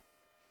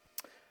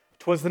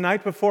'Twas the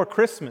night before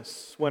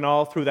Christmas, when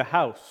all through the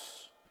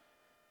house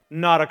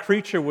not a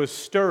creature was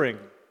stirring,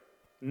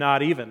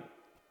 not even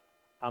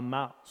a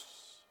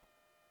mouse.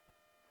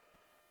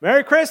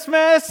 Merry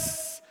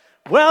Christmas!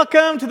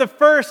 Welcome to the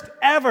first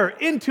ever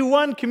Into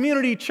One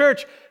Community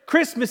Church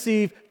Christmas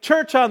Eve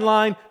Church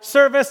Online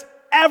service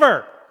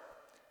ever.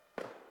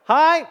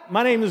 Hi,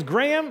 my name is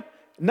Graham.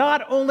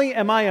 Not only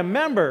am I a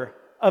member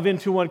of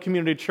Into One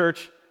Community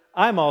Church,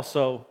 I'm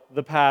also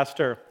the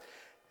pastor.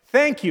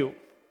 Thank you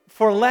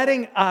for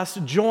letting us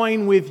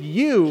join with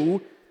you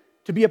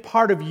to be a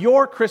part of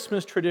your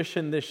Christmas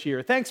tradition this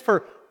year. Thanks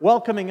for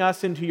welcoming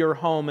us into your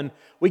home, and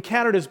we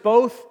count it as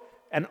both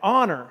an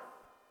honor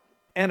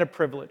and a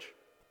privilege.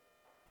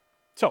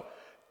 So,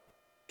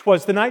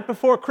 'twas the night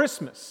before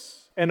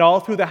Christmas, and all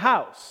through the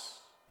house.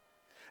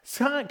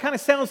 It kind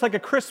of sounds like a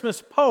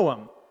Christmas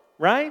poem,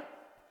 right?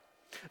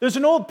 There's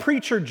an old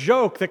preacher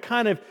joke that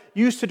kind of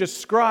used to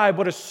describe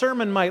what a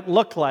sermon might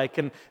look like,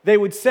 and they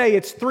would say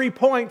it's 3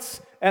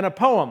 points and a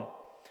poem.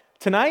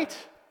 Tonight,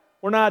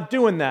 we're not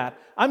doing that.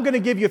 I'm going to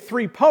give you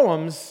 3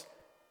 poems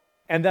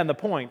and then the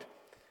point.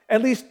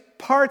 At least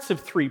parts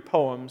of 3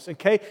 poems,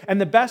 okay? And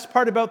the best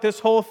part about this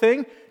whole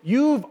thing,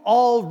 you've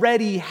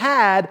already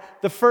had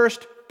the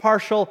first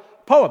partial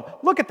poem.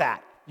 Look at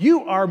that.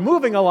 You are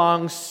moving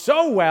along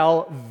so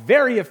well,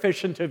 very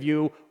efficient of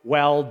you.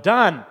 Well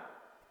done.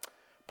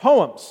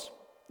 Poems,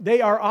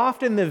 they are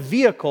often the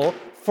vehicle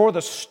for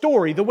the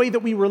story, the way that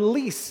we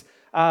release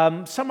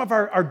some of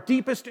our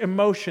deepest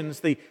emotions,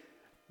 the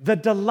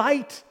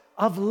delight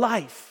of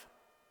life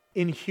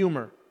in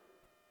humor,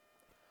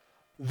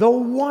 the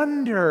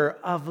wonder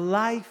of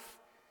life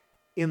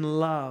in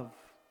love,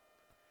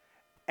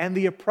 and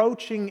the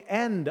approaching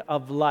end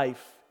of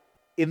life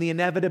in the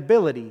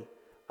inevitability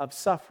of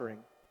suffering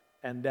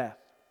and death.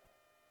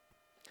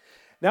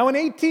 Now, in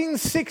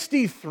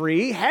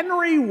 1863,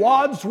 Henry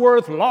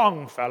Wadsworth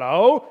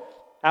Longfellow,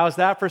 how's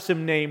that for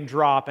some name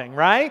dropping,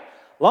 right?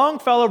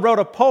 Longfellow wrote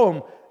a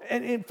poem,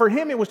 and for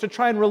him it was to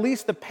try and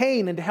release the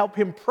pain and to help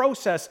him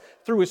process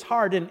through his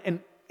heart and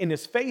in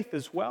his faith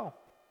as well.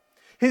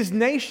 His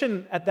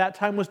nation at that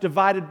time was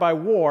divided by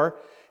war.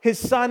 His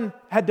son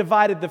had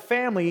divided the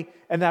family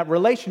and that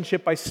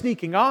relationship by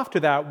sneaking off to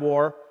that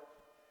war.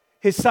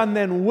 His son,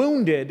 then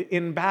wounded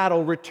in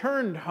battle,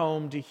 returned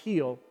home to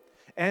heal.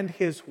 And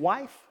his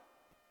wife,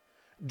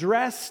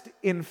 dressed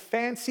in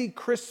fancy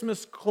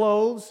Christmas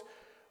clothes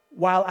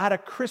while at a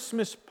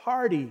Christmas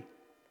party,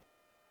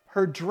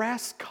 her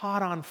dress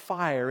caught on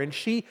fire, and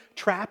she,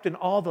 trapped in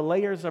all the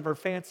layers of her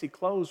fancy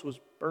clothes, was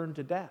burned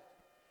to death.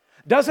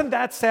 Doesn't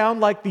that sound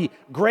like the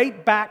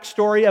great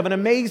backstory of an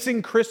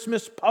amazing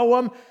Christmas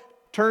poem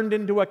turned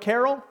into a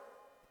carol?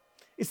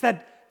 It's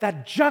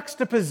that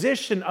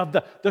juxtaposition of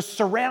the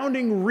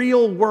surrounding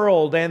real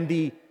world and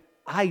the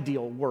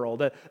ideal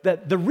world.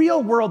 The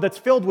real world that's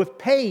filled with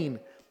pain,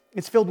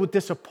 it's filled with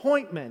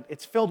disappointment,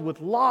 it's filled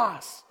with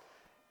loss,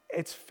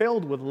 it's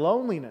filled with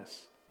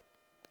loneliness.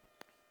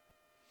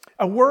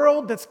 A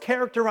world that's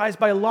characterized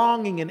by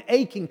longing and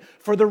aching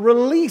for the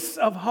release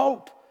of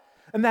hope.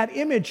 And that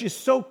image is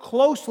so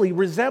closely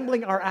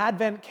resembling our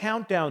Advent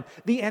countdown,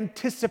 the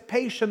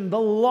anticipation, the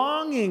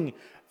longing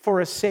for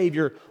a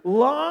Savior,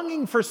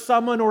 longing for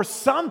someone or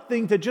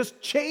something to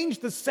just change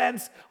the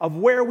sense of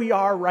where we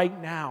are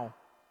right now.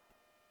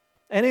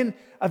 And in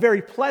a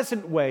very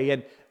pleasant way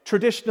and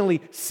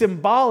traditionally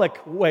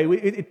symbolic way,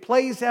 it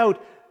plays out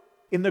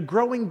in the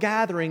growing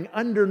gathering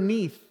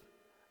underneath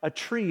a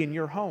tree in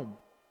your home.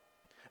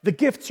 The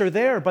gifts are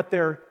there, but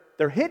they're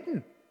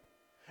hidden.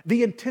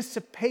 The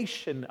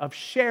anticipation of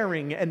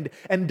sharing and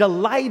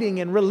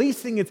delighting and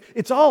releasing,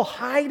 it's all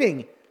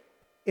hiding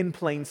in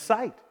plain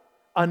sight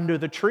under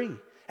the tree.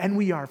 And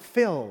we are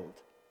filled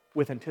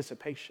with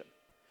anticipation.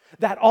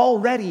 That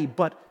already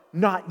but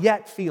not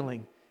yet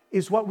feeling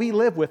is what we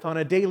live with on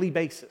a daily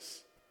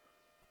basis.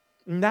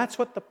 And that's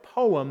what the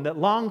poem that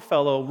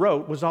Longfellow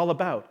wrote was all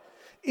about.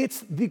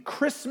 It's the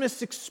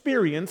Christmas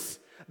experience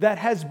that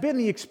has been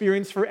the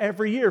experience for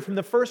every year, from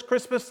the first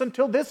Christmas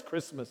until this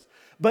Christmas.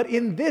 But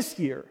in this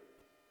year,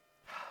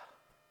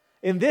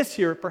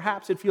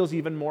 perhaps it feels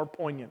even more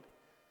poignant.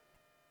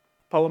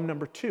 Poem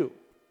number 2,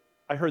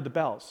 I heard the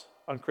bells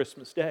on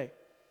Christmas Day.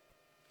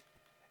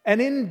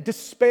 And in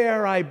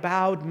despair I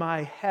bowed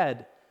my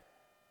head.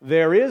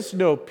 There is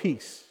no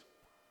peace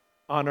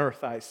on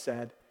earth, I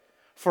said,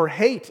 for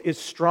hate is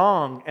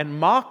strong and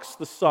mocks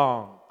the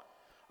song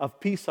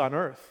of peace on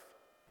earth,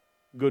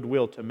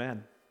 goodwill to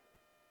men.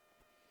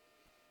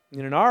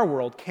 And in our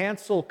world,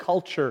 cancel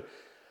culture,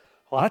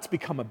 well, that's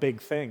become a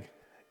big thing.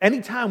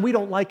 Anytime we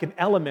don't like an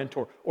element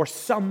or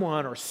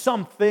someone or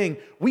something,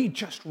 we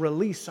just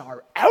release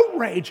our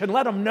outrage and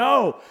let them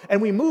know,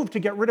 and we move to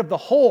get rid of the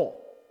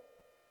whole.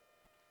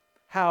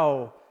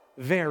 How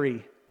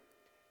very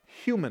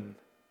human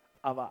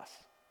of us.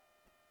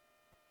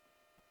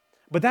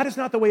 But that is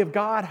not the way of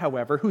God,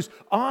 however, whose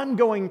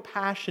ongoing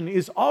passion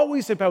is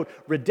always about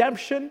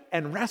redemption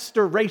and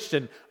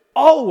restoration.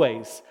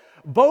 Always.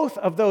 Both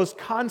of those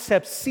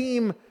concepts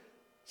seem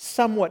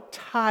somewhat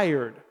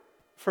tired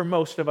for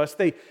most of us.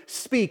 They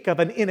speak of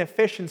an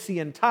inefficiency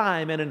in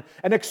time and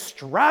an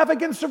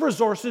extravagance of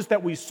resources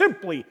that we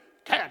simply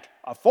can't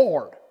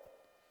afford.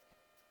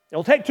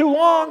 It'll take too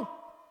long.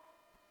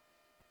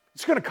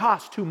 It's going to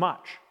cost too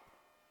much.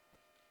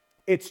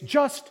 It's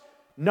just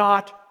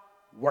not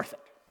worth it.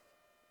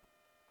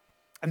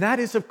 And that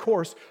is, of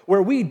course,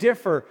 where we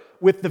differ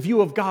with the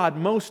view of God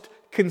most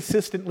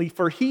consistently,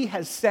 for He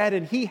has said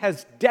and He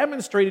has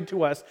demonstrated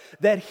to us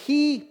that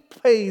He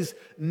pays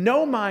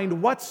no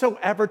mind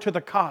whatsoever to the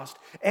cost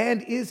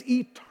and is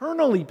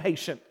eternally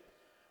patient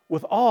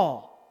with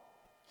all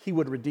He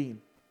would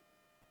redeem.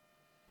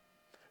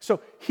 So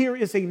here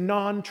is a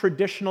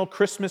non-traditional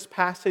Christmas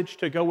passage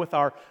to go with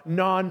our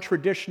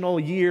non-traditional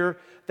year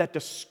that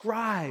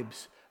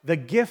describes the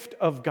gift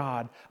of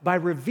God by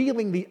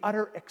revealing the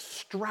utter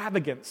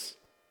extravagance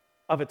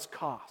of its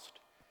cost.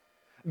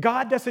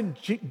 God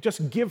doesn't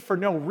just give for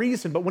no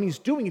reason, but when He's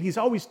doing it, He's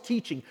always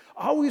teaching,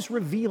 always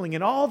revealing.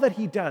 In all that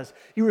He does,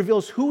 He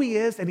reveals who He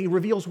is and He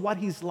reveals what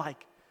He's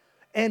like.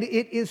 And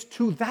it is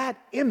to that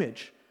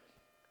image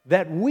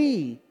that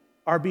we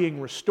are being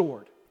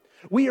restored.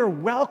 We are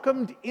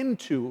welcomed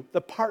into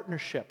the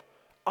partnership,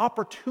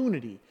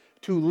 opportunity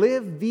to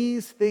live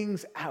these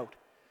things out,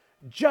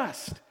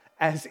 just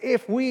as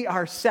if we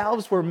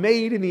ourselves were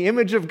made in the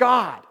image of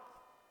God,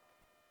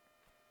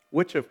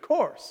 which, of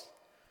course,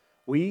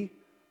 we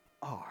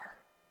are.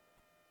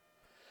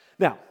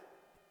 Now,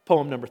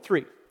 poem number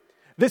 3.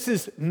 This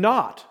is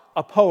not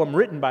a poem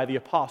written by the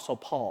Apostle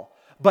Paul,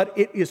 but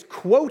it is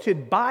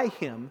quoted by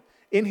him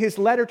in his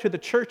letter to the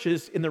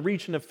churches in the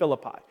region of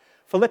Philippi.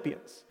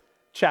 Philippians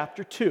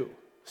chapter 2,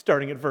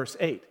 starting at verse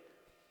 8.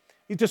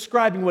 He's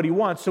describing what he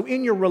wants. So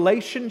in your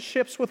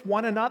relationships with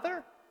one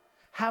another,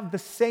 have the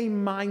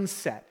same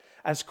mindset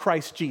as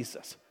Christ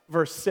Jesus.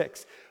 Verse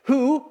 6,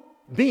 who,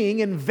 being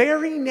in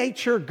very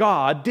nature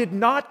God, did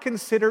not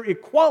consider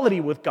equality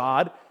with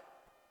God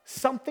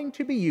something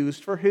to be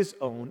used for his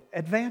own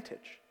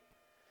advantage.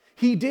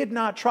 He did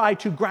not try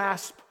to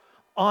grasp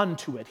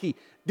onto it. He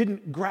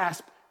didn't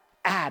grasp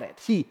at it.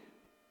 He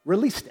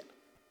released it.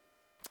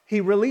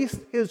 He released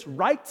his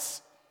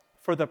rights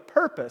for the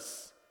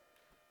purpose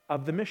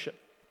of the mission.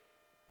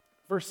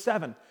 Verse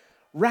 7,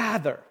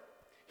 rather,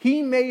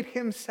 he made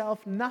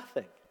himself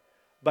nothing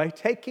by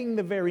taking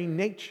the very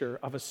nature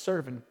of a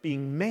servant,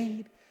 being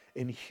made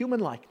in human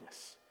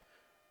likeness.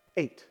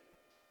 8,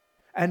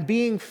 and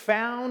being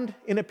found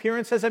in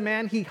appearance as a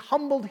man, he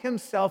humbled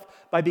himself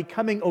by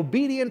becoming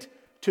obedient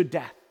to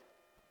death,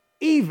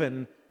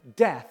 even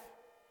death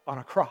on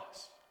a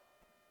cross.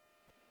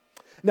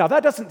 Now,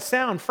 that doesn't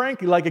sound,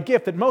 frankly, like a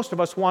gift that most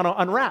of us want to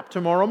unwrap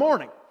tomorrow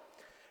morning.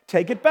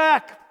 Take it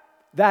back.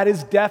 That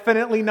is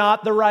definitely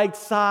not the right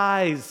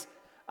size.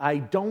 I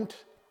don't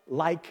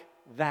like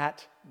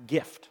that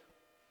gift.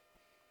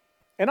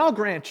 And I'll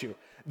grant you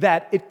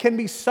that it can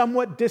be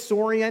somewhat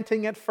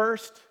disorienting at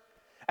first.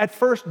 At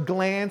first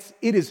glance,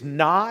 it is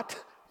not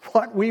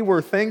what we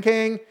were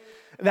thinking.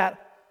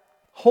 That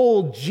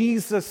whole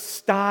Jesus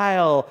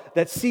style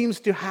that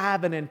seems to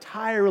have an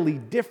entirely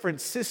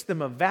different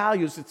system of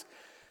values, it's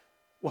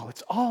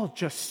all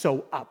just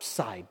so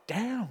upside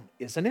down,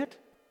 isn't it?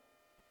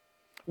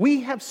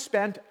 We have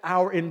spent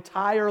our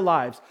entire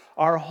lives,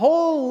 our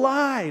whole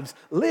lives,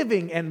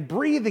 living and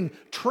breathing,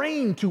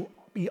 trained to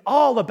be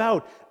all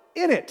about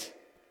in it,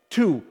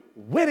 to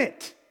win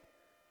it.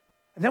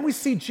 And then we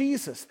see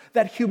Jesus,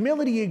 that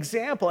humility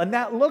example, and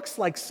that looks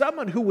like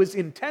someone who was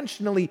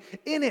intentionally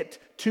in it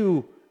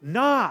to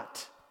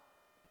not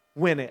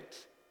win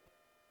it.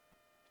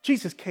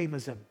 Jesus came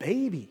as a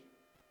baby.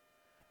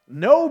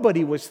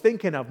 Nobody was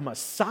thinking of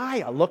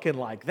Messiah looking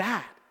like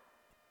that.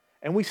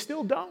 And we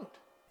still don't.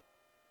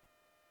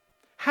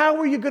 How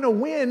are you going to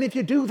win if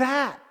you do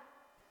that?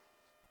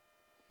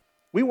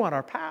 We want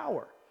our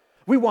power.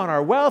 We want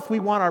our wealth.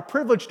 We want our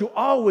privilege to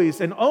always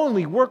and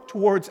only work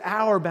towards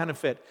our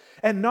benefit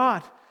and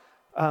not,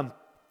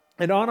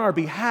 and on our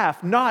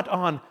behalf, not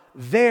on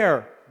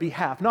their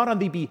behalf, not on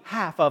the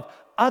behalf of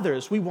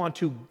others. We want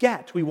to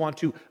get, we want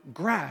to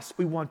grasp,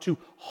 we want to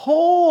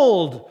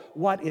hold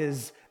what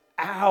is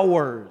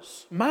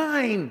ours,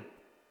 mine.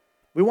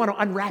 We want to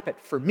unwrap it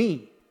for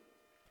me.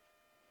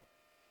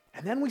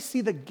 And then we see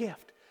the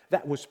gift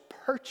that was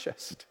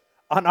purchased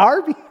on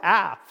our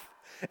behalf.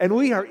 And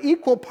we are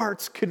equal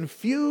parts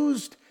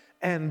confused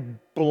and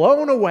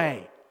blown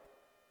away.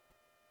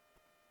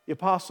 The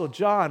Apostle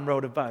John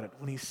wrote about it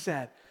when he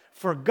said,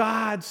 for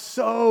God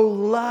so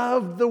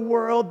loved the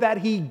world that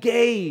he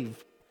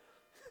gave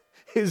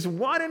his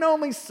one and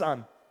only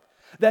Son,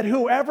 that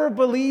whoever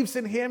believes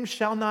in him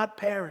shall not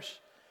perish,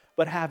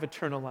 but have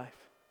eternal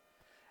life.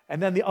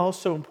 And then the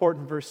also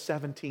important verse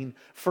 17,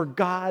 for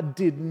God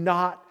did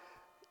not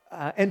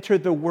enter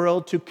the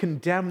world to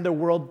condemn the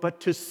world, but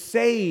to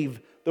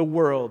save the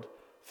world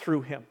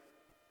through him.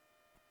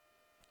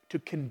 To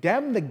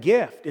condemn the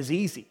gift is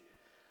easy.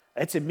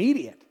 It's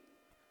immediate.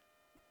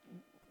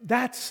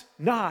 That's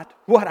not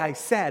what I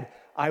said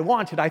I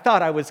wanted. I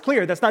thought I was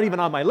clear. That's not even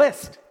on my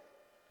list.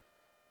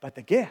 But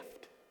the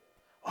gift,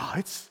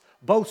 it's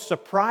both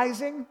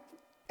surprising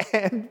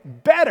and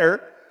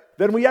better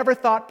than we ever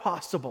thought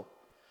possible.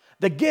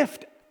 The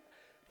gift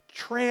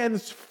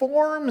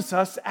transforms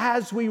us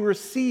as we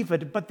receive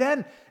it, but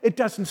then it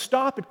doesn't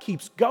stop, it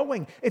keeps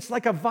going. It's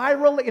like a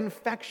viral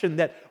infection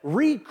that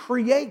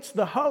recreates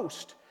the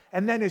host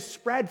and then is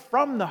spread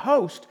from the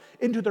host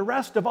into the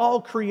rest of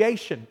all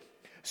creation,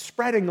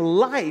 spreading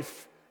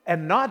life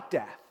and not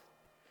death,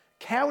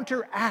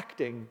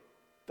 counteracting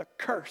the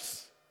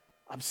curse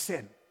of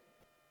sin.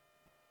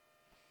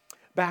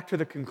 Back to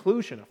the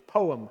conclusion of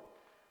poem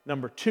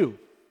number 2.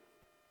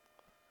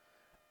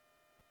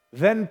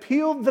 Then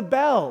pealed the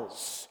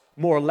bells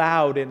more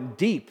loud and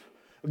deep.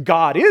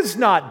 God is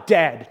not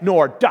dead,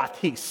 nor doth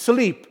he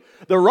sleep.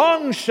 The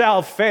wrong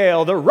shall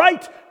fail, the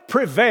right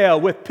prevail,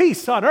 with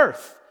peace on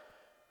earth,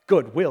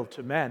 goodwill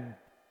to men.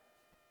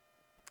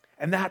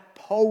 And that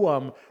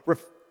poem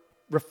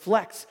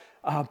reflects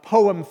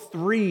poem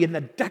 3 in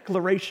the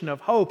declaration of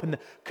hope and the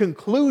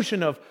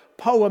conclusion of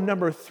poem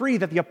number 3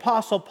 that the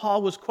Apostle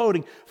Paul was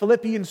quoting,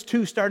 Philippians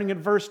 2, starting at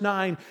verse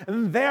 9.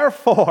 And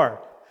therefore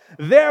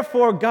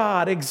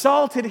God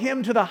exalted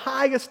him to the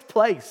highest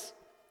place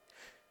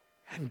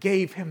and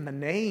gave him the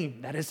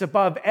name that is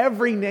above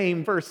every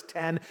name, verse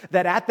 10,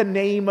 that at the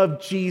name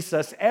of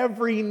Jesus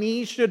every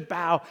knee should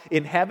bow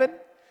in heaven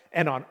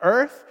and on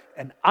earth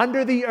and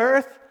under the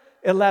earth.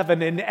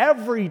 11, and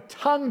every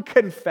tongue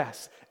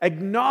confess,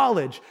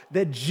 acknowledge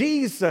that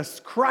Jesus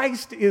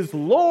Christ is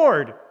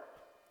Lord,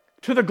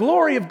 to the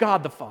glory of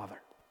God the Father.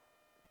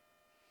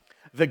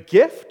 The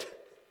gift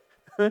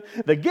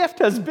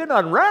has been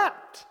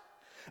unwrapped.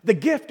 The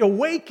gift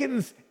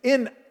awakens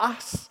in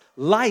us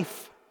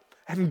life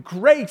and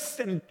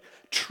grace and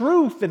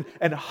truth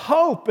and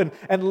hope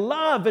and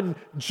love and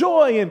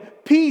joy and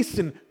peace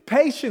and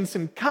patience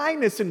and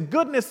kindness and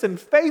goodness and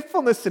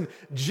faithfulness and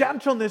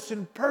gentleness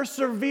and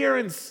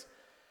perseverance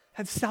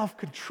and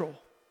self-control.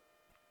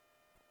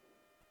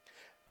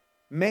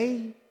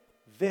 May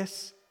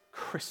this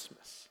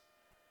Christmas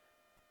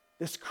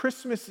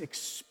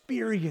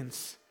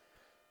experience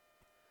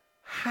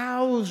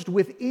housed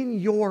within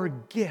your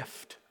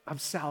gift of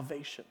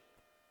salvation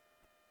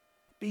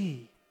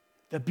be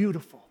the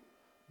beautiful,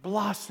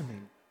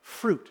 blossoming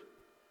fruit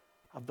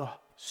of the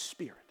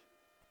Spirit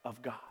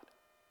of God.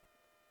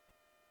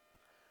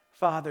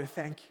 Father,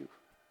 thank you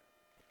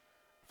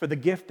for the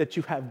gift that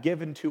you have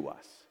given to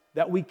us,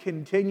 that we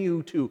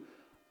continue to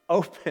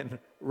open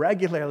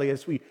regularly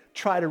as we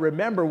try to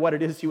remember what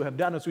it is you have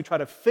done, as we try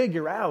to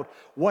figure out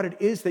what it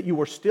is that you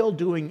are still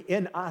doing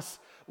in us.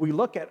 We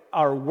look at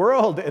our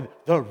world, and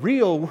the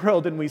real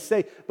world, and we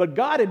say, but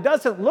God, it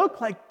doesn't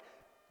look like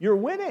you're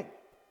winning.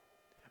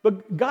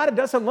 But God, it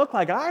doesn't look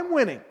like I'm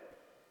winning.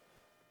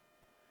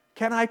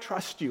 Can I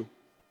trust you?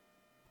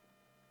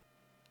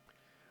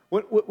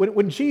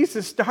 When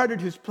Jesus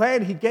started his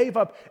plan, he gave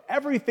up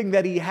everything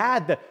that he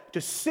had to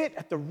sit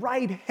at the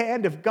right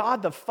hand of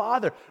God the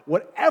Father.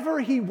 Whatever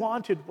he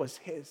wanted was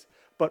his.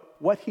 But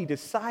what he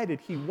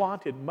decided he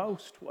wanted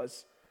most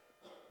was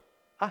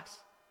us.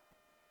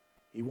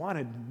 He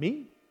wanted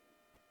me.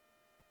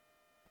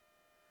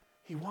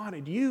 He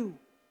wanted you.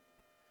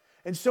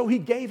 And so he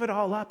gave it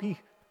all up. He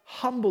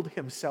humbled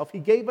himself. He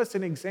gave us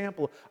an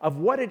example of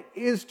what it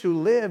is to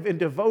live in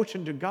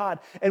devotion to God.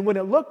 And when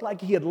it looked like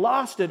he had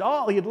lost it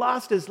all, he had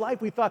lost his life,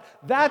 we thought,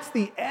 that's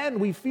the end.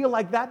 We feel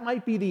like that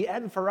might be the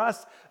end for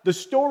us. The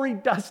story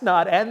does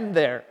not end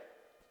there.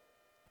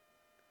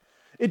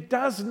 It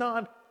does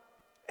not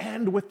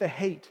end with the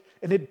hate,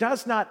 and it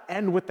does not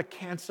end with the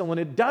cancel, and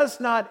it does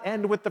not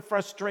end with the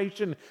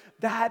frustration.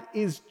 That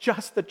is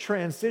just the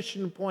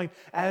transition point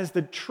as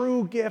the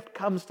true gift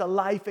comes to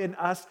life in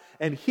us,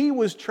 and he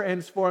was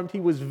transformed.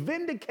 He was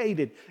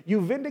vindicated.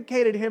 You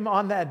vindicated him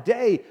on that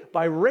day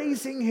by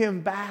raising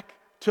him back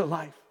to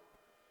life.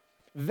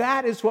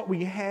 That is what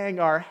we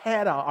hang our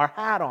hat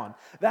on.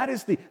 That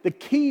is the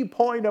key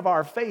point of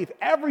our faith.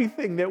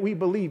 Everything that we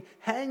believe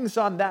hangs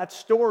on that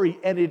story,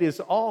 and it is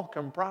all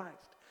comprised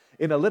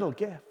in a little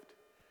gift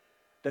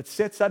that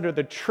sits under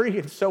the tree.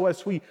 And so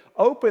as we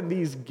open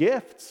these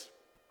gifts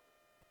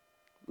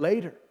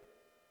later,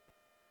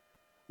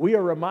 we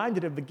are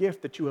reminded of the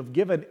gift that you have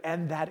given,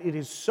 and that it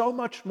is so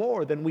much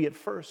more than we at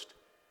first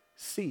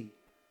see.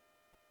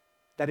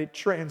 That it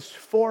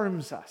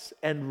transforms us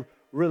and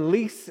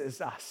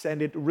releases us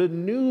and it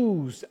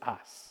renews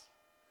us.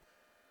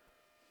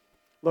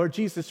 Lord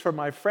Jesus, for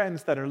my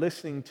friends that are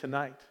listening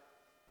tonight,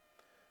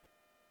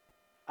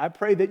 I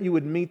pray that you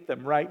would meet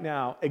them right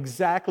now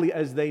exactly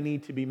as they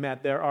need to be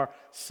met. There are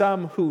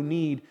some who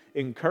need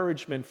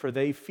encouragement, for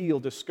they feel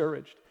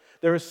discouraged.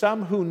 There are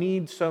some who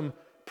need some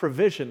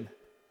provision.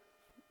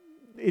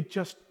 It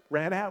just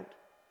ran out.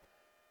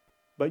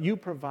 But you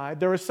provide.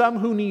 There are some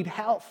who need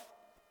health.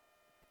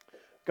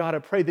 God, I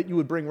pray that you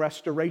would bring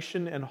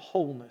restoration and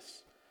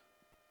wholeness.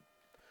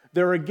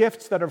 There are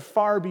gifts that are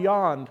far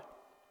beyond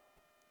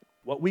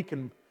what we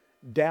can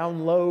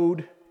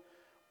download,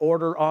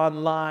 order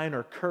online,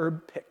 or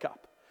curb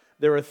pickup.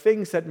 There are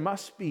things that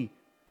must be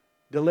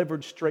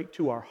delivered straight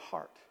to our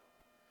heart.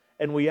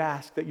 And we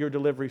ask that your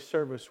delivery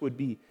service would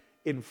be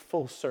in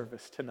full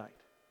service tonight.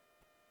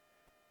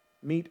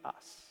 meet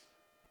us.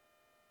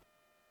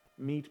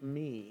 Meet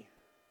me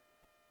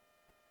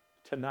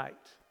tonight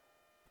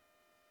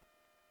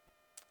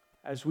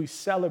as we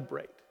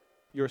celebrate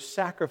your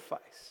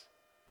sacrifice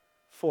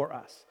for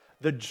us.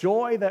 The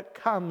joy that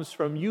comes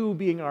from you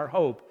being our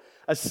hope.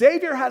 A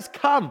Savior has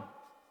come,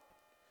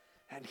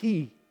 and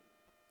He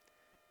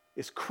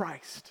is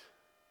Christ,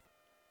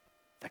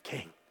 the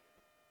King.